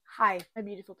Hi, my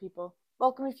beautiful people.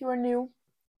 Welcome if you are new,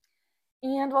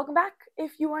 and welcome back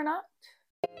if you are not.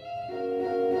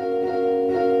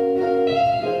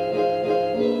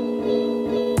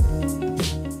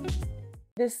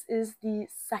 This is the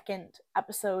second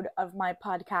episode of my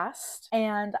podcast,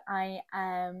 and I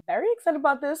am very excited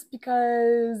about this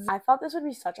because I thought this would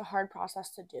be such a hard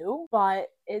process to do, but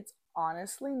it's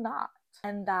honestly not.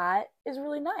 And that is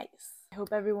really nice. I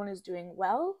hope everyone is doing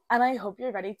well, and I hope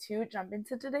you're ready to jump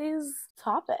into today's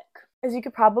topic. As you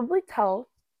could probably tell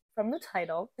from the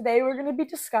title, today we're going to be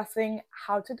discussing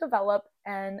how to develop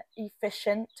an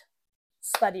efficient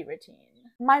study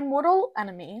routine. My mortal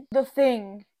enemy, the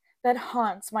thing that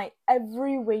haunts my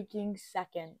every waking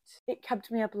second. It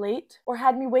kept me up late or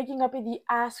had me waking up at the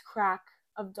ass crack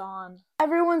of dawn.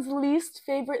 Everyone's least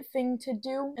favorite thing to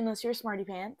do, unless you're smarty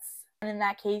pants, and in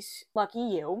that case, lucky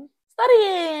you,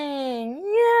 studying!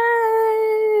 Yay!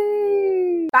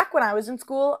 Back when I was in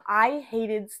school, I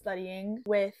hated studying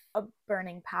with a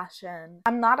burning passion.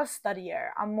 I'm not a studier.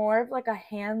 I'm more of like a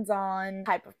hands-on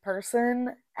type of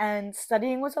person, and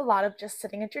studying was a lot of just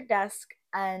sitting at your desk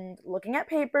and looking at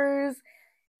papers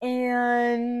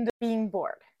and being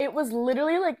bored. It was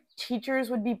literally like teachers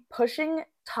would be pushing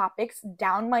topics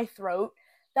down my throat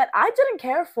that I didn't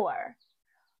care for.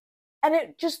 And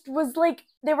it just was like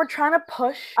they were trying to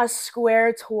push a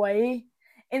square toy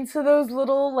into those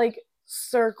little like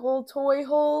circle toy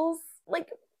holes. Like,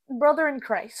 brother in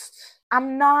Christ.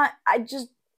 I just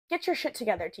get your shit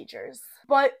together, teachers.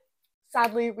 But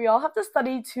sadly, we all have to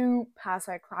study to pass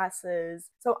our classes.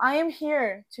 So I am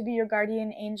here to be your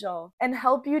guardian angel and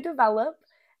help you develop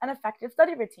an effective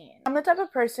study routine. I'm the type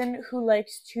of person who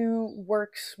likes to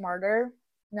work smarter,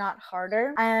 not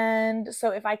harder. And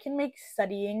so if I can make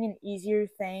studying an easier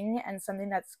thing and something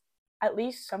that's at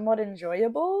least somewhat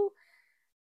enjoyable,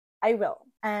 I will.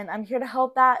 And I'm here to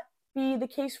help that be the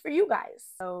case for you guys.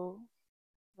 So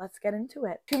let's get into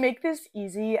it. To make this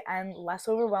easy and less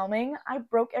overwhelming, I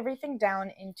broke everything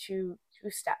down into 2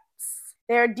 steps.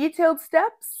 There are detailed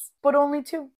steps, but only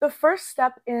 2. The first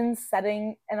step in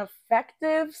setting an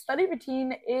effective study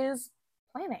routine is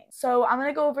planning. So I'm going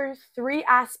to go over 3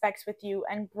 aspects with you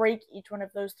and break each one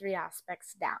of those 3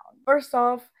 aspects down. First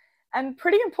off, and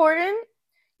pretty important,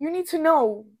 you need to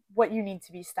know what you need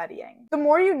to be studying. The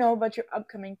more you know about your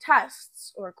upcoming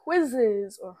tests or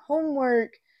quizzes or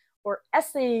homework or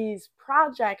essays,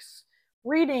 projects,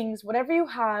 readings, whatever you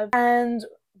have, and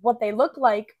what they look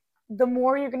like, the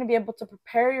more you're going to be able to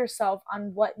prepare yourself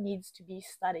on what needs to be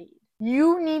studied.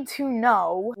 You need to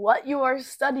know what you are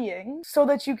studying so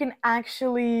that you can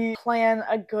actually plan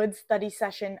a good study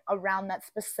session around that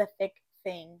specific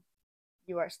thing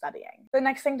you are studying. The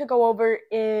next thing to go over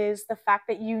is the fact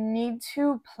that you need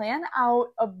to plan out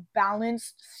a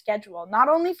balanced schedule, not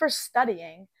only for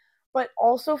studying, but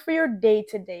also for your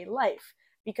day-to-day life.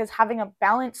 Because having a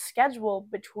balanced schedule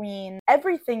between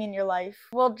everything in your life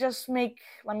will just make,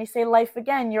 let me say life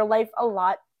again, your life a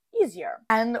lot easier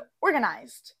and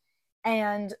organized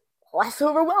and less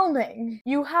overwhelming.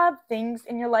 You have things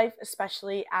in your life,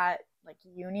 especially at like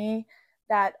uni,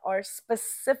 that are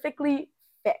specifically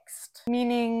fixed,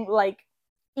 meaning like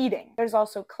eating. There's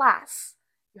also class.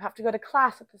 You have to go to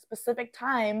class at the specific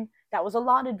time that was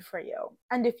allotted for you.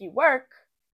 And if you work,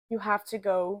 you have to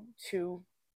go to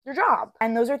your job.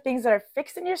 And those are things that are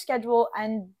fixed in your schedule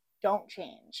and don't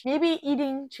change. Maybe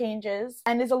eating changes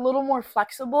and is a little more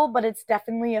flexible, but it's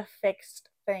definitely a fixed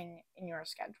thing in your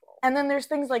schedule. And then there's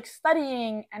things like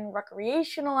studying and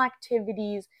recreational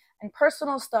activities and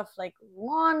personal stuff like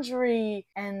laundry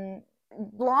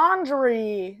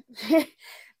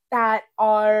that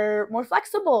are more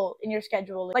flexible in your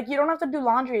schedule. Like, you don't have to do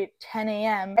laundry at 10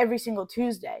 a.m. every single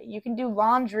Tuesday. You can do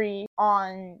laundry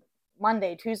on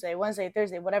Monday, Tuesday, Wednesday,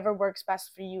 Thursday, whatever works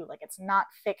best for you. Like, it's not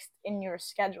fixed in your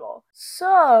schedule.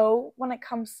 So when it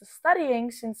comes to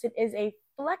studying, since it is a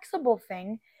flexible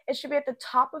thing, it should be at the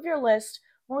top of your list,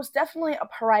 most definitely a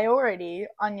priority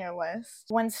on your list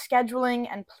when scheduling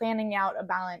and planning out a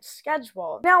balanced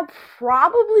schedule. Now,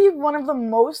 probably one of the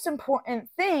most important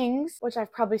things, which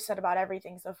I've probably said about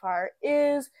everything so far,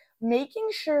 is making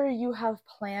sure you have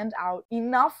planned out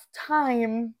enough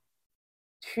time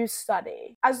to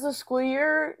study. As the school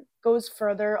year goes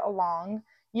further along,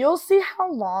 you'll see how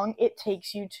long it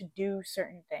takes you to do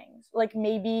certain things. Like,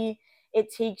 maybe it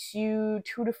takes you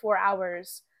 2 to 4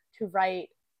 hours to write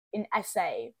an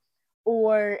essay,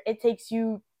 or it takes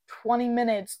you 20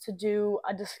 minutes to do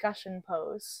a discussion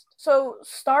post. So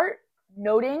start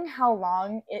noting how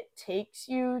long it takes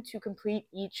you to complete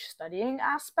each studying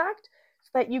aspect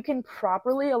so that you can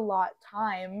properly allot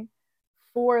time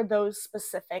for those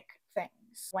specific things.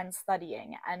 things when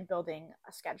studying and building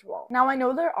a schedule. Now, I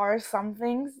know there are some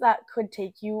things that could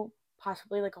take you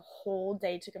possibly like a whole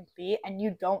day to complete, and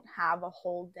you don't have a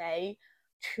whole day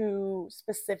to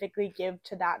specifically give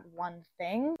to that one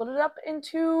thing. Split it up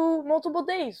into multiple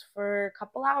days for a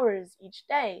couple hours each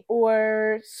day,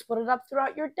 or split it up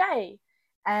throughout your day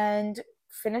and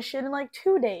finish it in like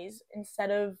 2 days instead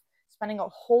of spending a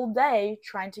whole day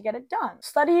trying to get it done.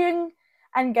 Studying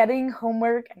and getting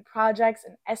homework and projects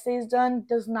and essays done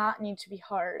does not need to be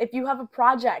hard. If you have a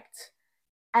project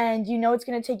and you know it's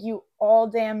going to take you all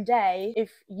damn day,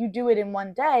 if you do it in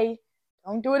one day,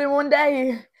 don't do it in one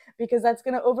day because that's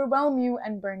going to overwhelm you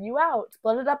and burn you out.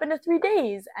 Split it up into 3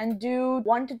 days and do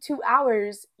 1 to 2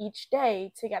 hours each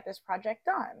day to get this project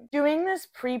done. Doing this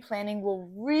pre-planning will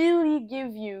really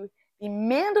give you the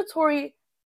mandatory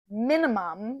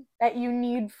minimum that you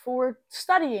need for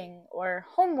studying or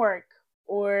homework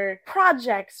or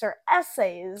projects or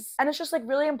essays. And it's just like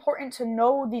really important to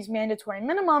know these mandatory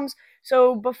minimums,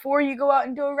 so before you go out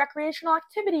and do a recreational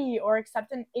activity or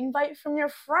accept an invite from your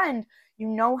friend, you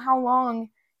know how long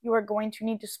you are going to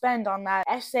need to spend on that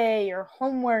essay or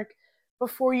homework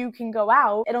before you can go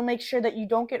out. It'll make sure that you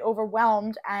don't get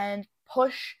overwhelmed and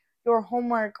push your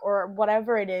homework or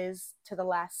whatever it is to the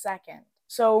last second.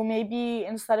 So maybe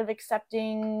instead of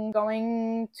accepting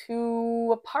going to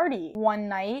a party one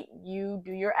night, you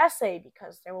do your essay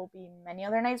because there will be many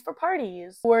other nights for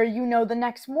parties. Or you know the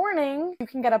next morning you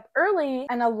can get up early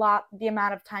and allot the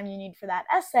amount of time you need for that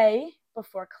essay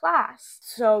before class.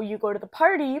 So you go to the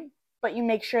party, but you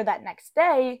make sure that next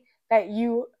day that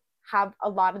you have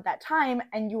allotted that time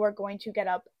and you are going to get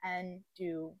up and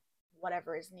do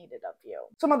whatever is needed of you.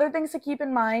 Some other things to keep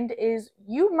in mind is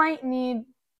you might need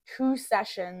 2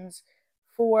 sessions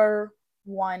for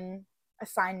one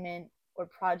assignment or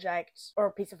project or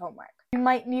a piece of homework. You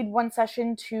might need 1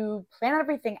 session to plan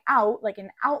everything out, like an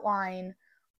outline,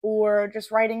 or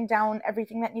just writing down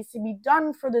everything that needs to be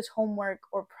done for this homework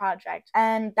or project.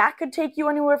 And that could take you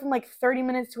anywhere from like 30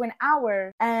 minutes to an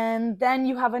hour. And then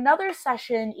you have another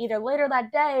session either later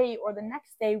that day or the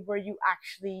next day where you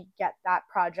actually get that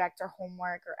project or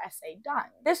homework or essay done.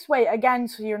 This way, again,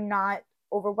 so you're not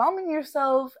overwhelming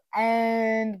yourself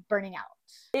and burning out.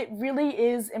 It really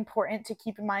is important to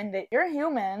keep in mind that you're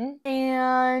human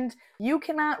and you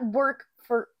cannot work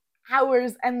for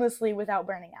hours endlessly without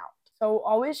burning out. So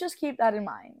always just keep that in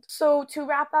mind. So to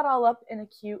wrap that all up in a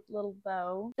cute little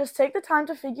bow, just take the time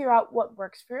to figure out what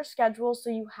works for your schedule so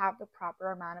you have the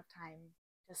proper amount of time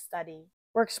to study.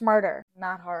 Work smarter,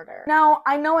 not harder. Now,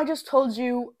 I know I just told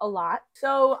you a lot,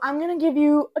 so I'm gonna give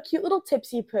you a cute little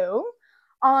tipsy poo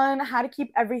on how to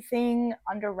keep everything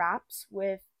under wraps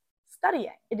with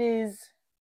studying. It is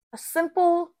a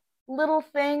simple little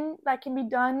thing that can be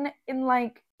done in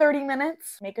like 30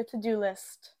 minutes. Make a to-do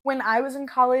list. When I was in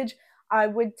college, I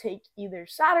would take either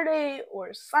Saturday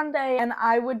or Sunday and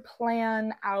I would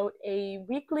plan out a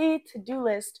weekly to-do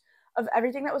list of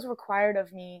everything that was required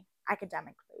of me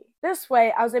academically. This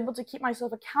way, I was able to keep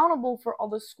myself accountable for all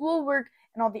the schoolwork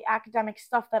and all the academic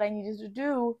stuff that I needed to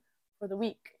do for the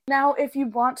week. Now, if you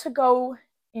want to go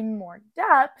in more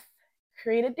depth,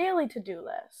 create a daily to-do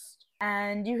list.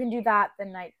 And you can do that the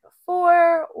night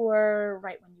before or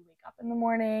right when you wake up in the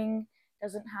morning.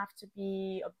 Doesn't have to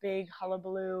be a big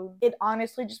hullabaloo. It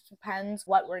honestly just depends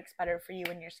what works better for you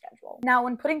and your schedule. Now,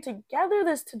 when putting together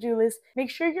this to-do list, make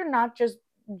sure you're not just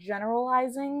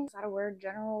generalizing. Is that a word?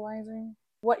 Generalizing?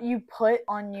 What you put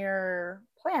on your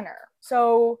planner.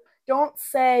 So don't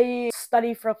say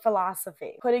study for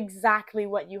philosophy. Put exactly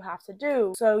what you have to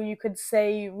do. So you could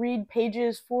say read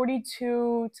pages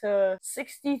 42 to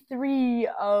 63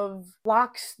 of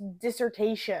Locke's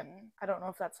dissertation. I don't know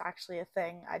if that's actually a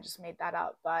thing. I just made that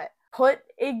up. But put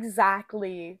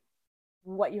exactly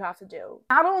what you have to do.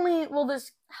 Not only will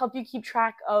this help you keep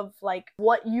track of like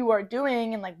what you are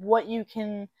doing and like what you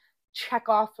can check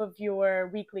off of your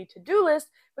weekly to-do list,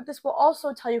 but this will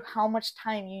also tell you how much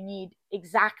time you need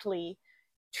exactly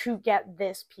to get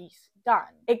this piece done.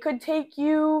 It could take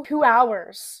you 2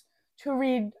 hours to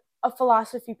read a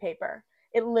philosophy paper.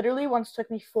 It literally once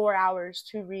took me 4 hours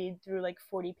to read through like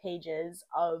 40 pages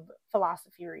of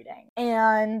philosophy reading.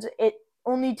 And it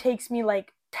only takes me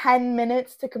like 10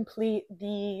 minutes to complete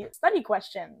the study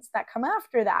questions that come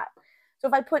after that. So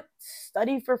if I put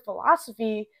study for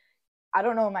philosophy, I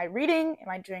don't know, am I reading? Am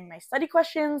I doing my study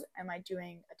questions? Am I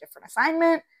doing a different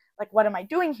assignment? Like, what am I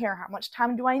doing here? How much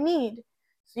time do I need?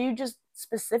 So you just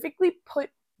specifically put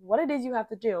what it is you have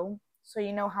to do so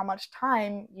you know how much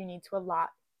time you need to allot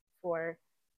for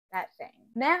that thing.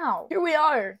 Now, here we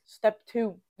are. Step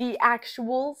 2, the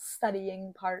actual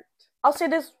studying part. I'll say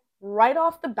this right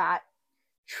off the bat.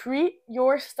 Treat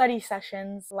your study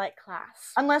sessions like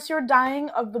class. Unless you're dying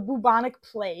of the bubonic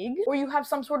plague or you have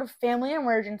some sort of family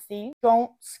emergency,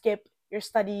 don't skip your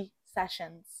study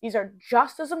sessions. These are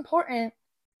just as important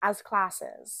as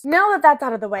classes. Now that that's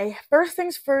out of the way, first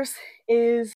things first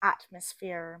is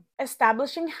atmosphere.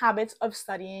 Establishing habits of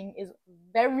studying is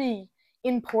very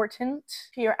important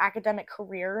to your academic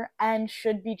career and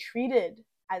should be treated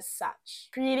as such.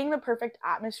 Creating the perfect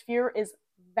atmosphere is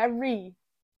very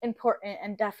important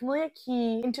and definitely a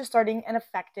key into starting an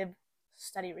effective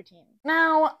study routine.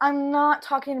 Now, I'm not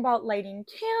talking about lighting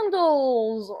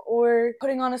candles or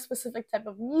putting on a specific type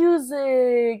of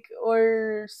music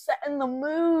or setting the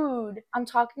mood. I'm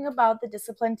talking about the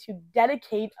discipline to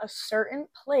dedicate a certain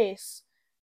place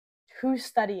to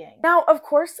studying. Now, of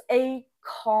course, a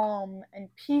calm and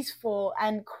peaceful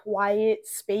and quiet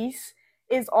space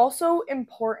is also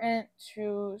important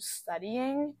to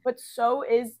studying, but so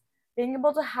is being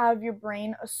able to have your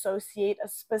brain associate a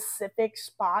specific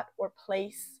spot or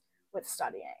place with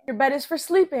studying. Your bed is for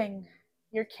sleeping.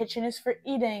 Your kitchen is for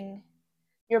eating.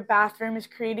 Your bathroom is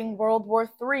creating World War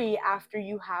III after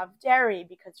you have dairy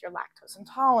because you're lactose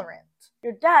intolerant.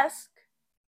 Your desk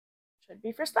should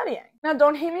be for studying. Now,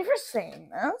 don't hate me for saying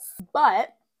this, but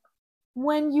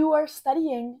when you are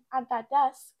studying at that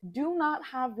desk, do not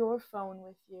have your phone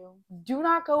with you. Do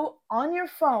not go on your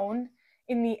phone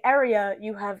in the area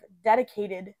you have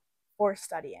dedicated for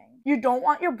studying. You don't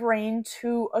want your brain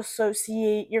to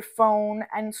associate your phone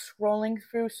and scrolling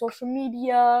through social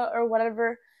media or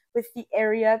whatever with the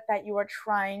area that you are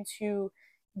trying to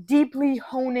deeply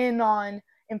hone in on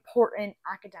important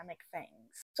academic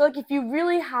things. So like if you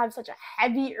really have such a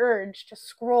heavy urge to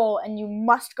scroll and you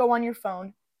must go on your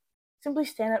phone, simply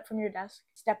stand up from your desk,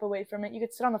 step away from it. You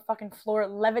could sit on the fucking floor,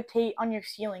 levitate on your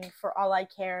ceiling for all I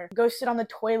care. Go sit on the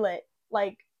toilet.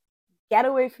 Like, get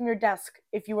away from your desk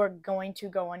if you are going to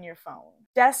go on your phone.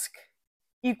 Desk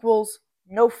equals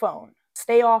no phone.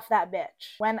 Stay off that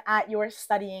bitch when at your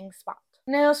studying spot.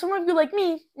 Now, some of you like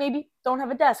me maybe don't have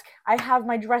a desk. I have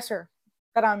my dresser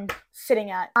that I'm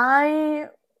sitting at. I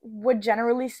would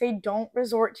generally say don't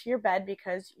resort to your bed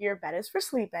because your bed is for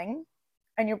sleeping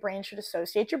and your brain should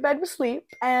associate your bed with sleep.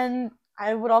 And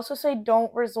I would also say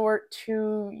don't resort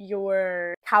to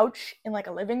your couch in like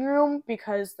a living room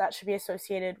because that should be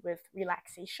associated with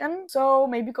relaxation. So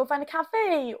maybe go find a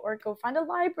cafe or go find a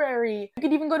library. You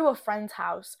could even go to a friend's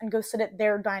house and go sit at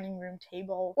their dining room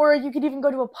table. Or you could even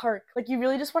go to a park. Like you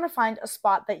really just want to find a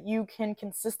spot that you can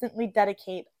consistently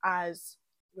dedicate as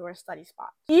your study spot.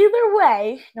 Either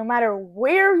way, no matter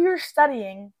where you're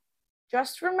studying,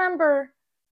 just remember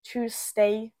to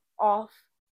stay off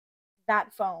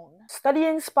that phone.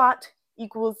 Studying spot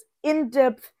equals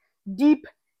in-depth, deep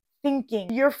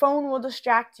thinking. Your phone will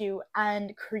distract you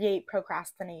and create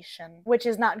procrastination, which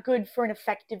is not good for an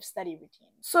effective study routine.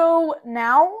 So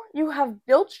now you have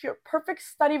built your perfect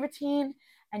study routine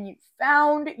and you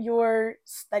found your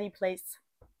study place.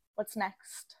 What's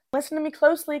next? Listen to me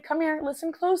closely. Come here,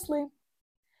 listen closely.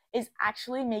 Is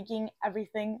actually making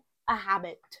everything a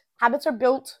habit. Habits are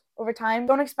built over time.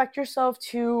 Don't expect yourself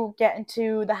to get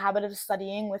into the habit of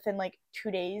studying within like 2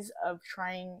 days of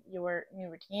trying your new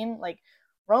routine. Like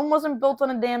Rome wasn't built on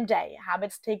a damn day.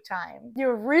 Habits take time.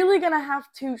 You're really gonna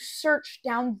have to search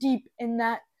down deep in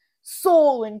that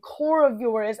soul and core of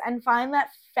yours and find that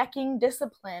fecking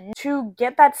discipline to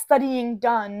get that studying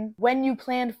done when you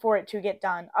planned for it to get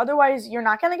done. Otherwise, you're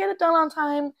not gonna get it done on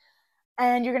time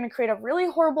and you're gonna create a really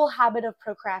horrible habit of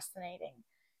procrastinating.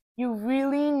 You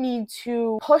really need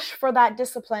to push for that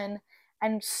discipline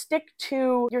and stick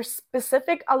to your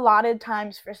specific allotted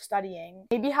times for studying.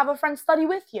 Maybe have a friend study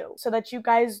with you so that you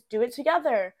guys do it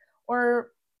together.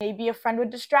 Or maybe a friend would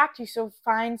distract you, so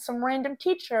find some random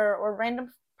teacher or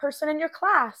random person in your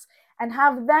class and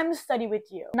have them study with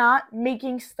you. Not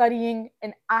making studying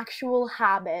an actual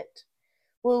habit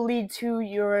will lead to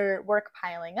your work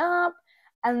piling up,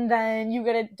 and then you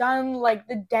get it done like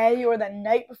the day or the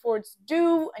night before it's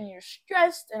due, and you're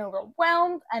stressed and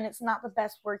overwhelmed, and it's not the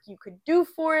best work you could do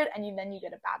for it, and then you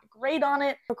get a bad grade on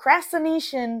it.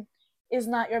 Procrastination is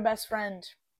not your best friend.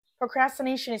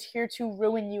 Procrastination is here to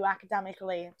ruin you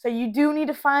academically. So you do need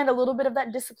to find a little bit of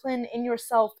that discipline in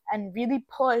yourself and really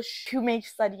push to make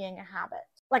studying a habit.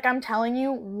 Like I'm telling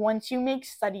you, once you make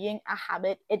studying a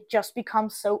habit, it just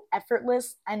becomes so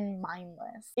effortless and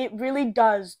mindless. It really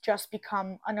does just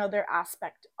become another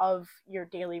aspect of your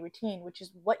daily routine, which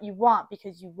is what you want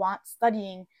because you want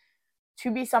studying to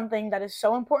be something that is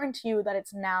so important to you that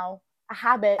it's now a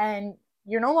habit and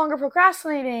you're no longer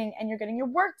procrastinating and you're getting your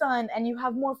work done and you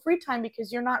have more free time because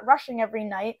you're not rushing every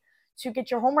night to get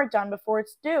your homework done before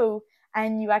it's due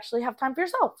and you actually have time for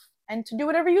yourself and to do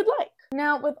whatever you'd like.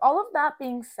 Now, with all of that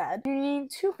being said, you need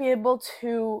to be able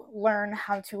to learn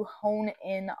how to hone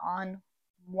in on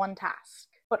one task.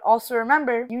 But also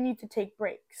remember, you need to take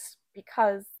breaks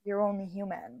because you're only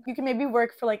human. You can maybe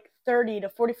work for like 30 to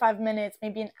 45 minutes,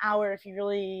 maybe an hour if you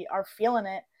really are feeling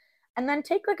it, and then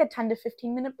take like a 10 to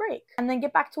 15-minute break and then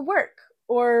get back to work,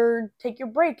 or take your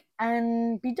break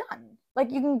and be done. Like,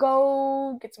 you can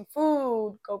go get some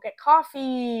food, go get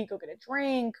coffee, go get a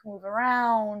drink, move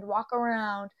around, walk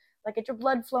around, like get your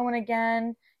blood flowing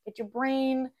again, get your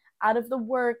brain out of the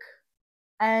work,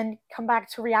 and come back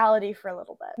to reality for a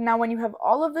little bit. Now, when you have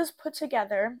all of this put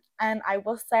together, and I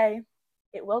will say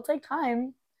it will take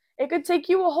time, it could take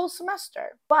you a whole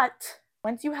semester, but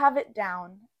once you have it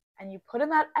down and you put in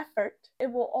that effort,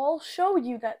 it will all show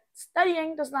you that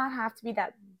studying does not have to be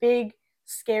that big,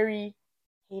 scary,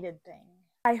 hated thing.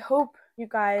 I hope you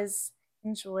guys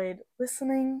enjoyed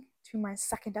listening to my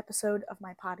second episode of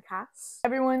my podcast.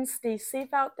 Everyone stay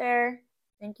safe out there.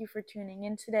 Thank you for tuning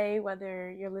in today,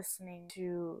 whether you're listening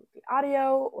to the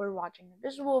audio or watching the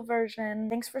visual version.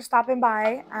 Thanks for stopping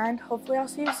by, and hopefully I'll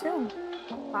see you soon.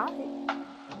 Bye.